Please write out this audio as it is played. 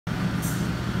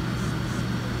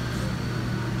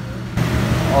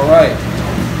All right,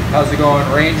 how's it going,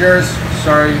 Rangers?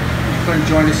 Sorry you couldn't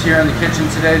join us here in the kitchen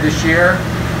today this year,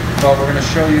 but we're going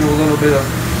to show you a little bit of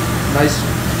nice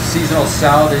seasonal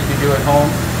salad that you can do at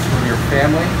home with your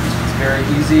family. It's very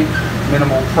easy,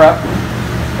 minimal prep,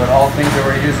 but all things that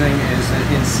we're using is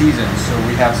in season. So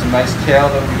we have some nice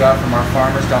kale that we got from our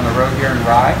farmers down the road here in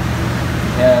Rye,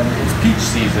 and it's peach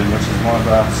season, which is one of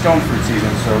the stone fruit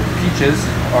seasons. So peaches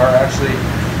are actually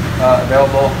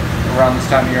available around this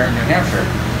time of year in New Hampshire.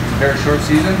 It's a very short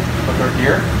season, but they're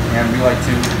here, and we like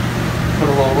to put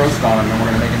a little roast on them, and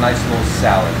we're going to make a nice little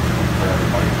salad for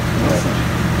everybody.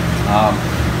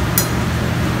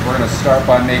 We're going to start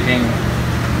by making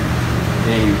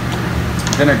a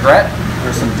vinaigrette.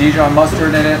 There's some Dijon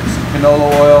mustard in it, some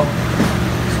canola oil,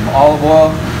 some olive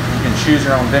oil. You can choose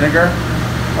your own vinegar.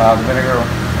 The vinegar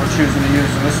we're choosing to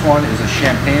use in this one is a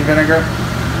champagne vinegar.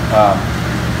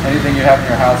 Anything you have in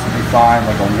your house will be fine,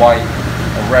 like a white,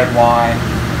 a red wine,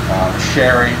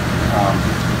 sherry.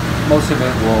 Most of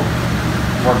it will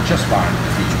work just fine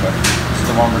with peach, but this is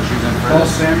the one we're choosing for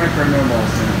this. Balsamic or no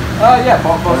balsamic? Yeah,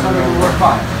 balsamic will work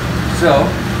fine. So,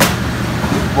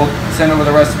 we'll send over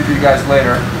the recipe to you guys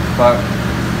later, but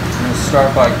I'm going to start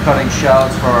by cutting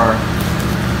shallots for our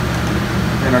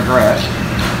vinaigrette.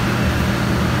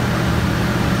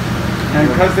 And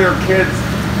because they're kids,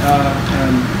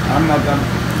 and I'm not done,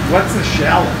 what's a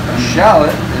shallot? A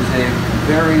shallot is a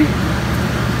very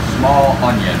small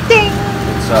onion. Ding!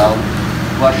 It's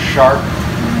less sharp,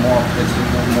 it's a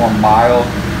little more mild,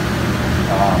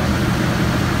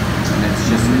 and it's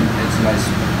just it's nice.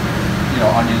 You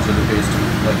know, onions are the base to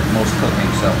like most cooking,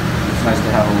 so it's nice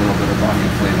to have a little bit of onion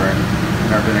flavor in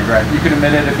our vinaigrette. You can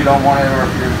omit it if you don't want it, or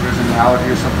if there's an allergy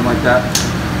or something like that.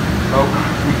 But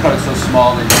we cut it so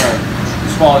small that you try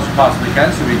as small as you possibly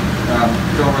can, so we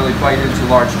don't really bite into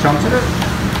large chunks of it.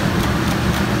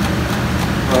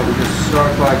 But we just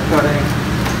start by cutting,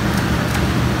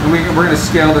 and we're going to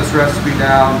scale this recipe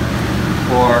down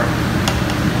for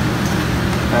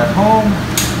at home.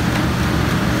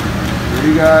 For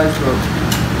you guys, but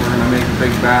we're going to make a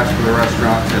big batch for the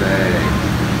restaurant today.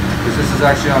 Because this is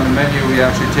actually on the menu, we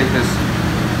actually take this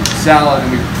salad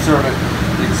and we serve it,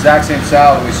 the exact same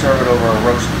salad, we serve it over a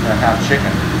roast and half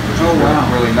chicken, which is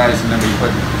really nice, and then we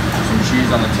put some cheese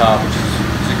on the top, which is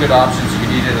a good option. So you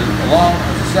can eat it along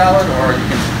as a salad, or you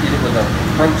can eat it with a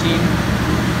protein.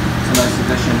 It's a nice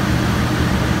addition.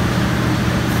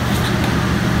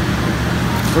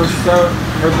 For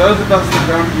those of us that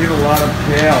don't eat a lot of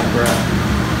kale, Brett.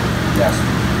 Yes,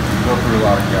 we go through a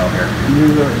lot of kale here.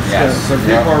 Yes. So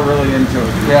people are really into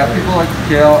it. Yeah, people like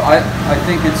kale. I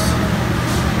think it's,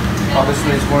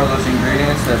 obviously it's one of those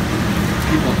ingredients that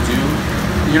people do,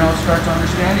 you know, start to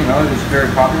understand. You know, it is very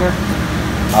popular.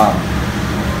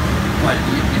 But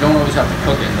you don't always have to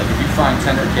cook it. Like if you find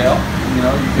tender kale, you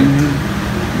know, you can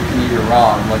eat it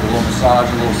raw, like a little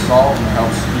massage, a little salt, and it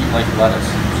helps eat like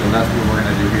lettuce. So that's what we're going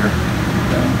to do here.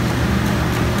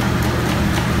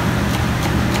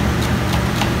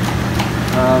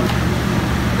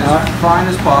 As fine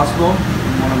as possible. You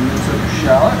want to mince up your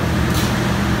shallot.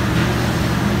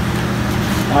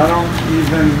 I don't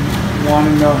even want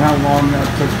to know how long that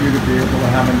took you to be able to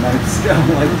have a knife skill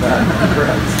like that.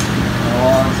 A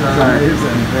long time. It's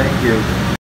amazing. Thank you.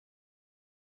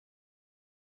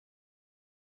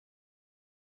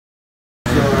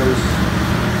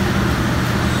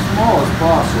 As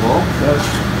possible. Yes.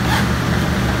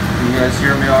 You guys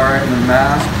hear me all right in the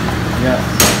mask? Yes.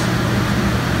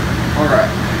 All right.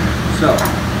 So I'm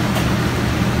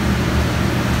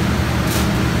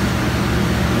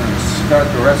going to start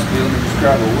the recipe. Let me just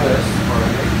grab a whisk. All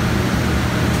right.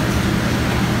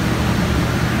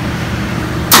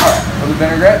 For the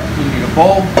vinaigrette, you need a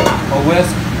bowl, a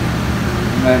whisk,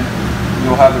 and then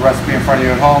you'll have the recipe in front of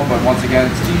you at home. But once again,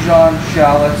 it's Dijon,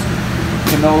 shallots,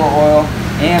 canola oil,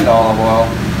 and olive oil,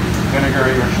 vinegar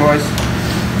of your choice.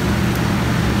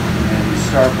 And you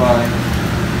start by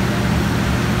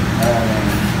adding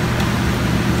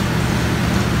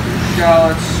your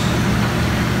shallots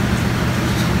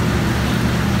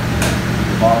to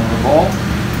the bottom of the bowl.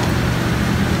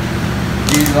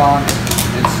 Dijon,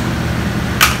 it just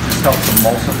helps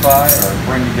emulsify or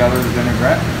bring together the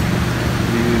vinaigrette.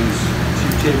 Use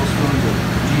 2 tablespoons of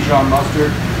Dijon mustard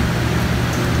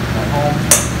at home.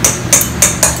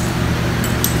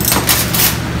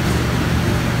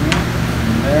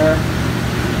 There,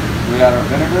 we got our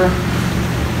vinegar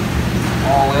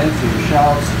all in, so your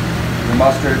shallots, your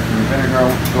mustard, and your vinegar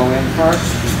will go in first.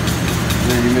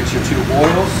 Then you mix your 2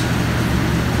 oils.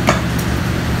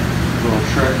 A little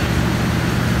trick,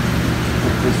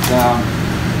 put this down,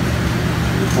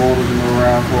 your bowl doesn't move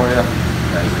around for you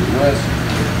as you whisk.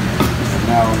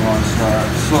 Now we're going to start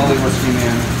slowly whisking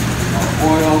in our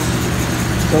oils.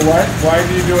 So why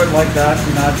do you do it like that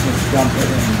and not just dump it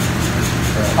in?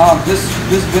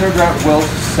 This vinaigrette will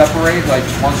separate like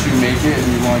once you make it and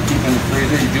you want to keep it in the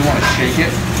freezer. You do want to shake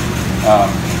it,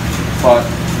 but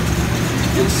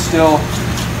it's still,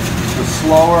 the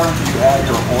slower you add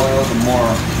your oil, the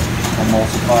more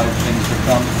emulsified things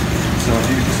become. So if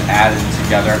you just add it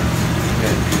together,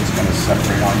 it's going to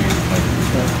separate on you like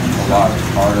a lot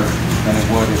harder than it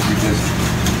would if you just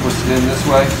twist it in this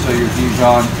way. So your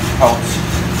Dijon helps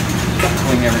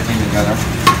cling everything together,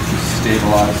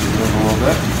 stabilize it a little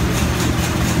bit.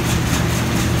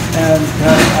 And can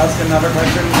I ask another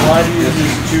question? Why do you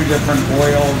use two different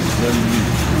oils? And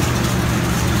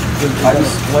I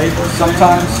just flavor.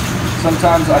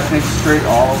 Sometimes I think straight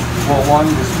olive. Well, one,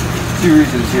 there's two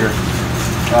reasons here.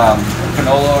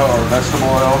 Canola or vegetable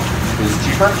oil is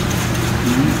cheaper.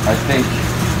 I think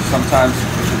sometimes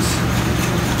if it's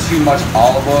too much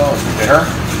olive oil, it's bitter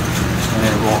and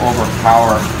it will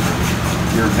overpower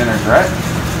your vinaigrette.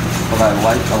 But I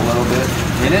like a little bit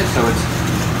in it, so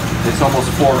it's almost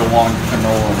 4-to-1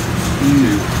 canola to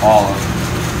olive.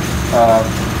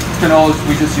 Canola,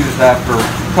 we just use that for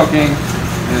cooking.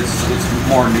 It's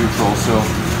more neutral, so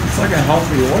it's like a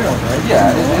healthy oil, right?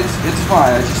 Yeah, it's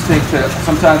fine. I just think that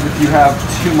sometimes if you have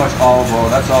too much olive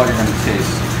oil, that's all you're going to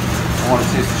taste. I want to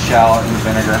taste the shallot and the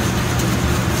vinegar.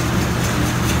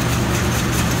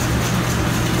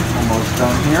 Almost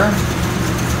done here.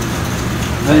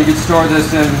 Then you can store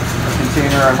this in a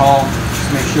container at home. Just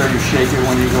make sure you shake it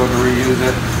when you go to reuse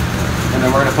it. And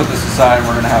then we're going to put this aside and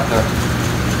we're going to have to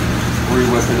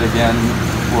re-whip it again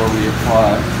before we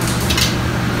apply.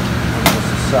 Put this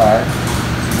aside.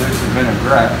 So there's the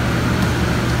vinaigrette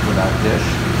for that dish.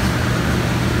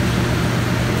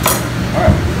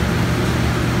 Alright.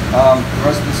 The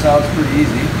rest of the salad's pretty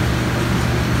easy.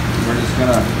 We're just going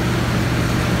to,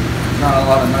 not a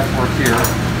lot of knife work here.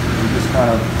 You just kind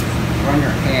of run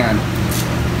your hand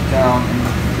down and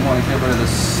you want to get rid of the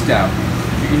stem.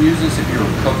 You can use this if you're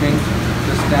cooking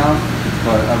this down,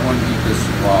 but I wouldn't eat this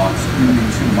raw. It's going to be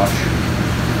too much.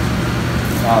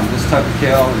 This type of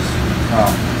kale is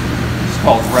it's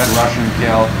called red Russian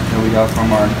kale that we got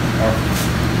from our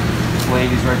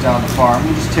ladies right down the farm.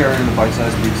 We just tear it into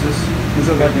bite-sized pieces. Is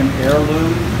it like an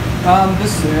heirloom?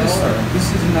 This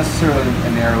isn't necessarily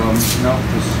an heirloom. No,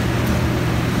 just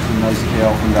a nice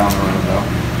kale from down the road though.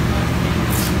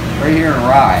 Right here in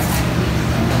Rye.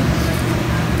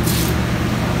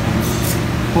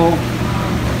 Pull.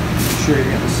 Make sure you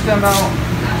get the stem out.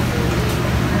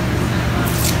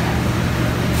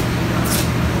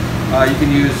 You can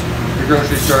use, your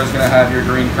grocery store is going to have your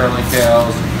green curly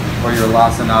kales or your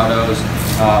lacinados.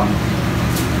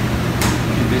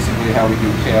 Basically how we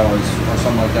do kale is, or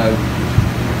something like that,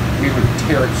 we would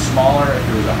tear it smaller if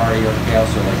it was a heartier kale,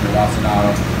 so like your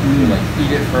lacinado, you like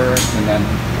eat it first and then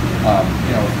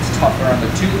you know, if it's tougher on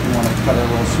the tooth, you want to cut it a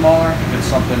little smaller. If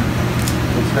it's something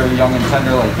that's very young and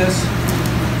tender like this,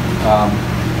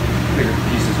 bigger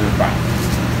pieces are fine.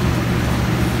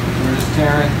 So we're just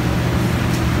tearing.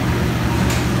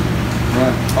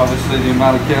 Yeah, obviously the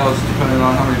amount of kale is depending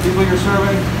on how many people you're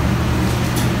serving.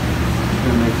 Just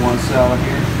gonna make one salad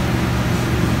here.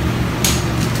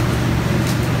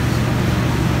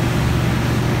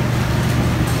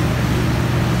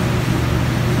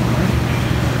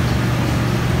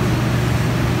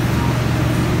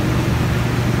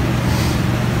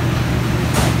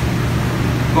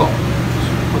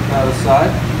 Aside.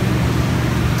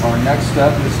 Our next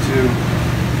step is to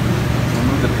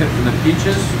remove the pit from the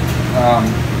peaches.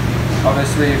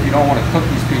 Obviously, if you don't want to cook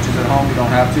these peaches at home, you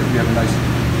don't have to. If you have a nice,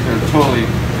 the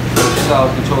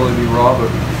salad can totally be raw, but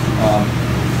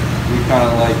we kind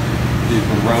of like the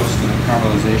roast and the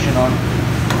caramelization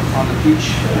on the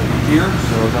peach here.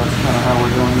 So that's kind of how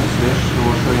we're doing this dish. So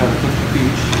we'll show you how to cook the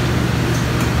peach.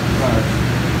 Kind of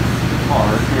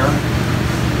hard here.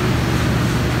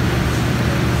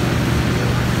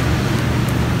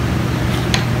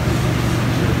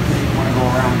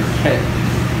 Around your pit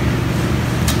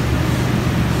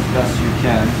as best you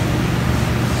can.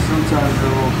 Sometimes they're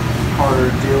a little harder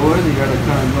to deal with. You gotta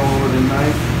kind of go with a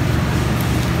knife,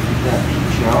 get that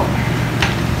peach out.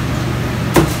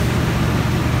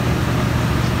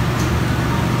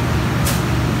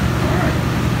 Alright,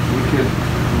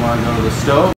 you want to go to the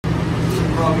stove.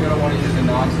 You're probably going to want to use a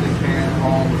non-stick pan at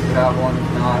home if you have one. If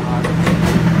not,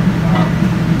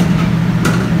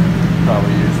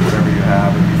 probably use whatever you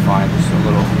have if you find just a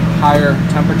little higher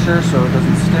temperature so it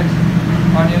doesn't stick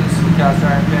on you. This is the cast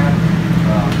iron pan.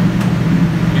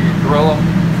 You can grill them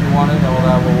if you wanted, all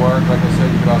that will work. Like I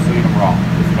said, you could also eat them raw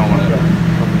if you don't want to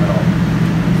cook them at all.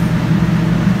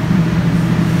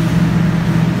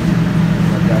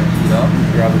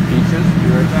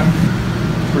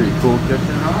 cool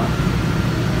kitchen, huh?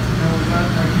 Now, was that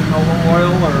like canola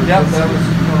oil or? Yep, that was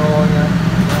canola, yeah.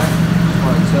 Just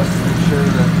want to test to make sure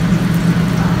that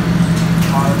it's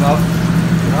hot enough.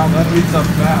 Wow, that heats up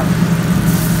fast.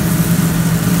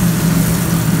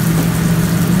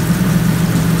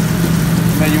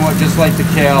 And then you want, just like the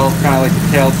kale, kind of like the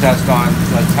kale test on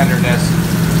like tenderness.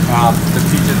 The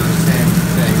peaches are the same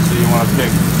thing, so you want to pick,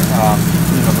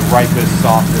 you know, the ripest,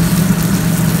 softest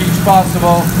peach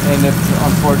possible. And if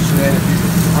unfortunately,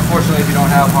 if you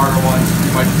don't have harder ones,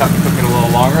 you might just have to cook it a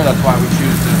little longer. That's why we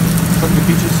choose to cook the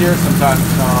peaches here. Sometimes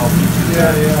not all peaches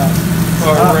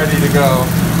are ready to go.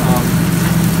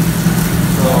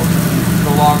 So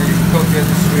the longer you cook it,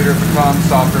 the sweeter it becomes,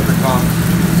 softer it becomes.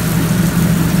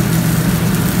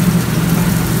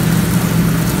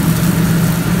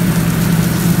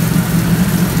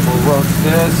 Roast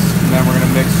this, and then we're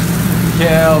gonna mix the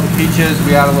kale, the peaches.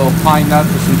 We add a little pine nut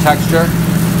for some texture.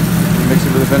 We mix it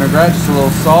with a vinaigrette, just a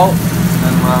little salt, and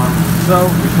then so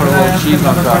we put a little cheese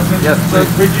on top. Yes. So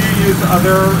could you use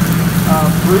other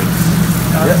fruits?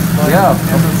 Yeah.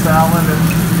 In the salad, and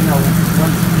you know,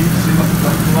 once peach,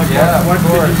 like what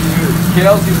could you use?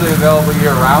 Kale's usually available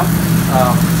year round,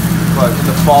 but in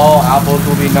the fall, apples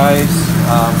will be nice.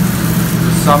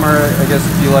 Summer, I guess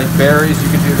if you like berries, you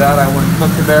could do that. I wouldn't cook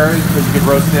the berries, but you could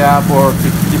roast the apple or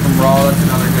keep them raw. That's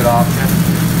another good option.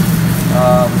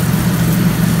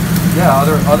 Yeah,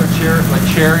 other like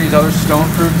cherries, other stone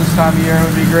fruit this time of year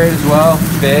would be great as well.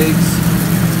 Figs,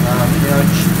 you know,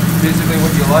 basically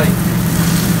what you like.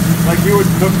 Like you would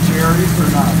cook cherries or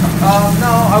not?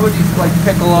 No, I would like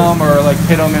pickle them or like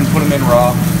pit them and put them in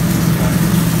raw.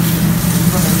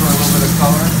 Something for a little bit of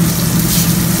color.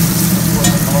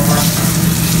 Flip them over.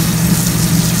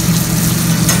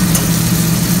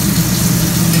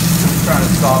 Trying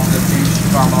to soften the peach,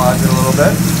 caramelize it a little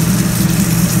bit.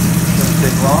 Doesn't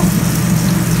take long.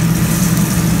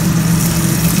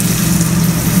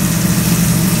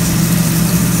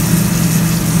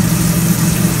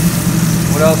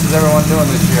 What else is everyone doing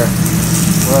this year?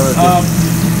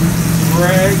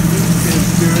 Greg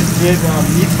did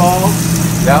meatballs.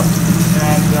 Yep.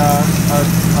 And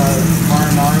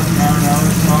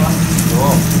marinara sauce.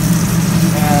 Cool.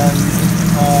 And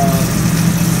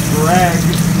Greg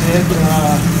did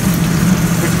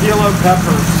tequila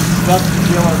peppers, stuffed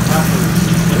tequila peppers.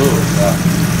 Ooh, yeah.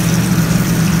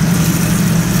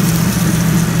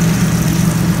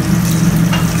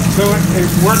 So it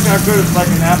worked out good. It's like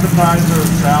an appetizer, a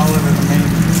salad, and a main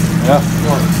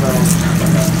course. So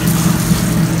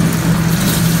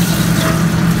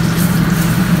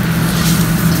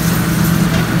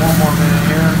one more minute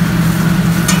here.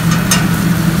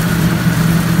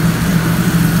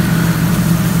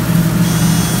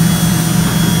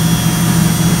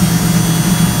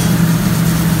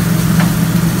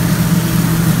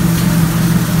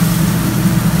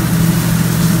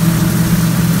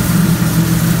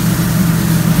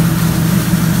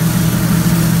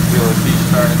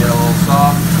 Starting to get a little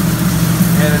soft,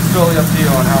 and it's totally up to you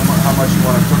on how much you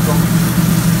want to cook them.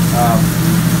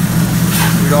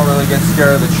 We don't really get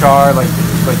scared of the char, like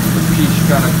the peach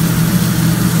kind of,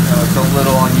 you know, it's a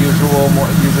little unusual.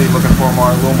 Usually looking for a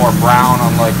little more brown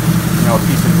on like, you know, a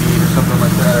piece of meat or something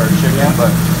like that, or chicken,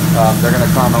 but they're gonna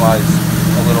caramelize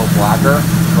a little blacker,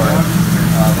 but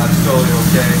that's totally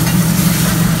okay.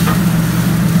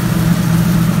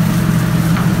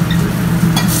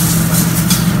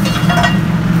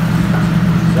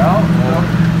 Salad?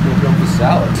 We'll go with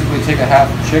salad. So we take a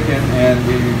half chicken and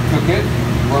we cook it,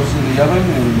 roast it in the oven,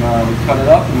 and we cut it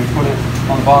up and we put it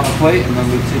on the bottom of the plate, and then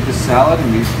we take the salad and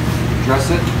we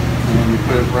dress it, and then we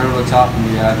put it right over the top, and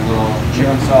we add a little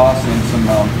chicken sauce and some,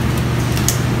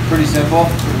 pretty simple,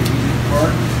 pretty easy to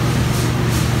work.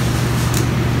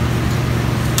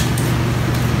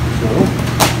 So,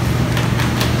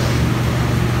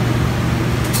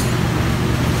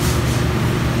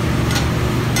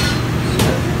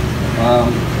 I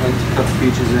like to cut the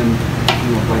peaches in, you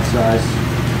know, bite size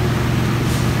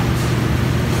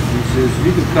pieces.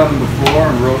 You can cut them before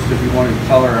and roast if you want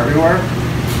color everywhere.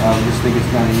 I just think it's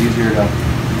kind of easier to,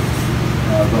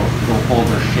 they'll hold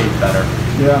their shape better.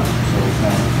 yeah. So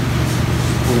kind of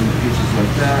put in the peaches like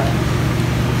that.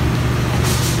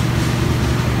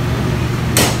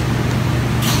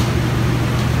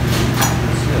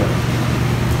 That's it.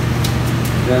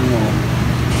 Then we'll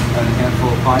add a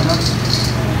handful of pine nuts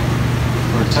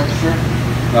for texture.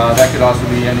 That could also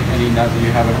be any nut that you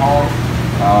have at home.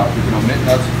 You can omit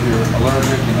nuts if you're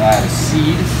allergic and add a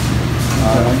seed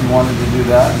if you wanted to do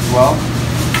that as well.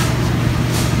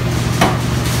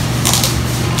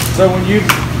 So when you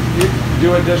you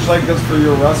do a dish like this for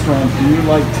your restaurant, do you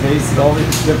like taste all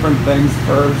these different things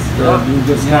first, or do you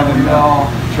just kind of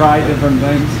try different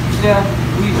things? Yeah,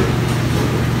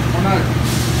 we're not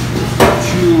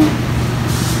too,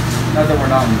 not that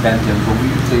we're not inventive, but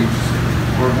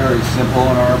we're very simple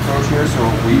in our approach here, so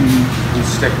we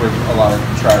stick with a lot of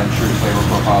tried and true flavor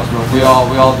profiles. But we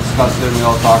all discuss it, we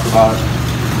all talk about it,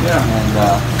 Yeah. and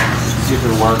see if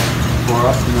it works for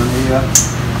us, and then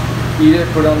we eat it,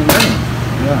 put it on the menu.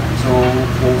 Yeah. So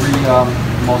we'll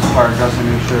re-emulsify our dressing,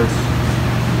 make sure it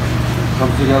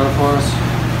comes together for us.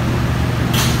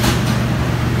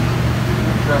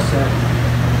 Dress it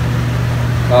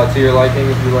to your liking,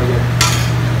 if you like it.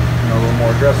 A little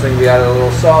more dressing. We added a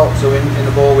little salt. So in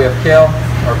the bowl we have kale,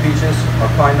 our peaches,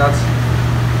 our pine nuts,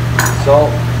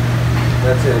 salt.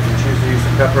 That's it. If you choose to use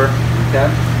some pepper, you can.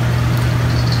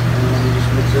 And then you just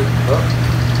mix it up.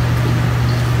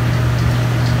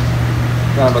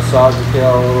 Kind of massage the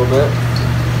kale a little bit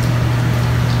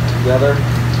together,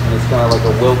 and it's kind of like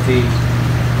a wilty.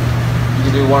 You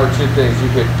can do one or two things. You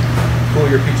could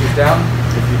cool your peaches down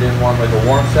if you didn't want like a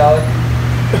warm salad,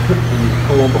 and you can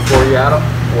cool them before you add them.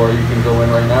 Or you can go in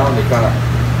right now and they kind of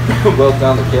wilt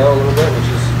down the kale a little bit,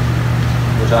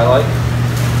 which I like.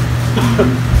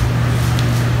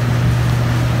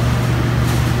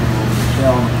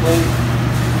 Kale on the plate.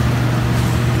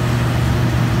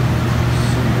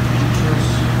 Some of the peaches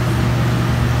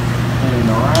hanging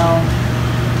around.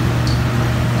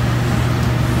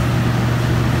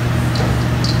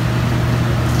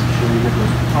 Make sure you get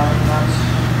those pine nuts.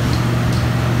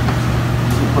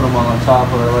 Put them on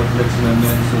top, but I like mixing them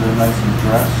in so they're nice and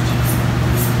dressed.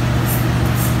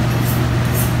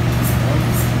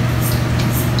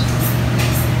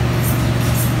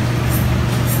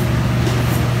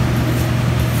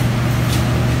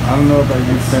 I don't know about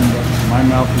you, Tim, but my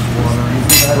mouth is watering.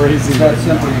 It's crazy. It's that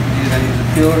simple. You can either use a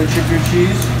peeler to chip your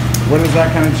cheese. What is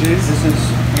that kind of cheese? This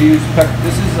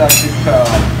is actually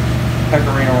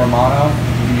Pecorino Romano.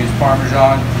 You can use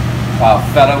Parmesan.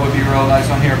 Feta would be real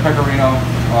nice on here. Pecorino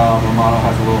Romano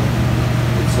has a little,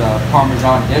 it's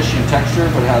Parmesan-ish in texture,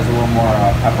 but it has a little more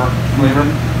pepper flavor.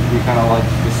 We kind of like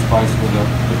the spice with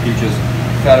the peaches.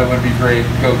 Feta would be great.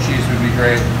 Goat cheese would be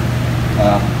great.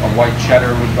 A white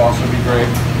cheddar would also be great.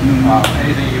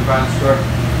 Anything you find in the store,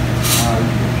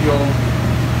 you can peel them,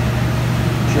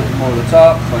 chip them over the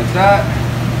top like that,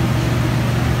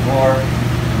 or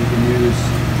you can use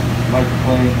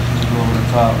microplane to go over the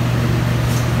top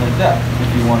like that if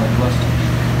you want it less.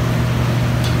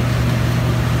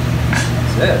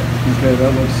 That's it. Okay,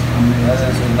 that looks amazing. That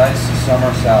is a nice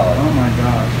summer salad. Oh my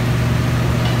gosh.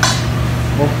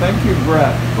 Well, thank you,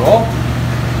 Brett. Cool.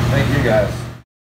 Thank you guys.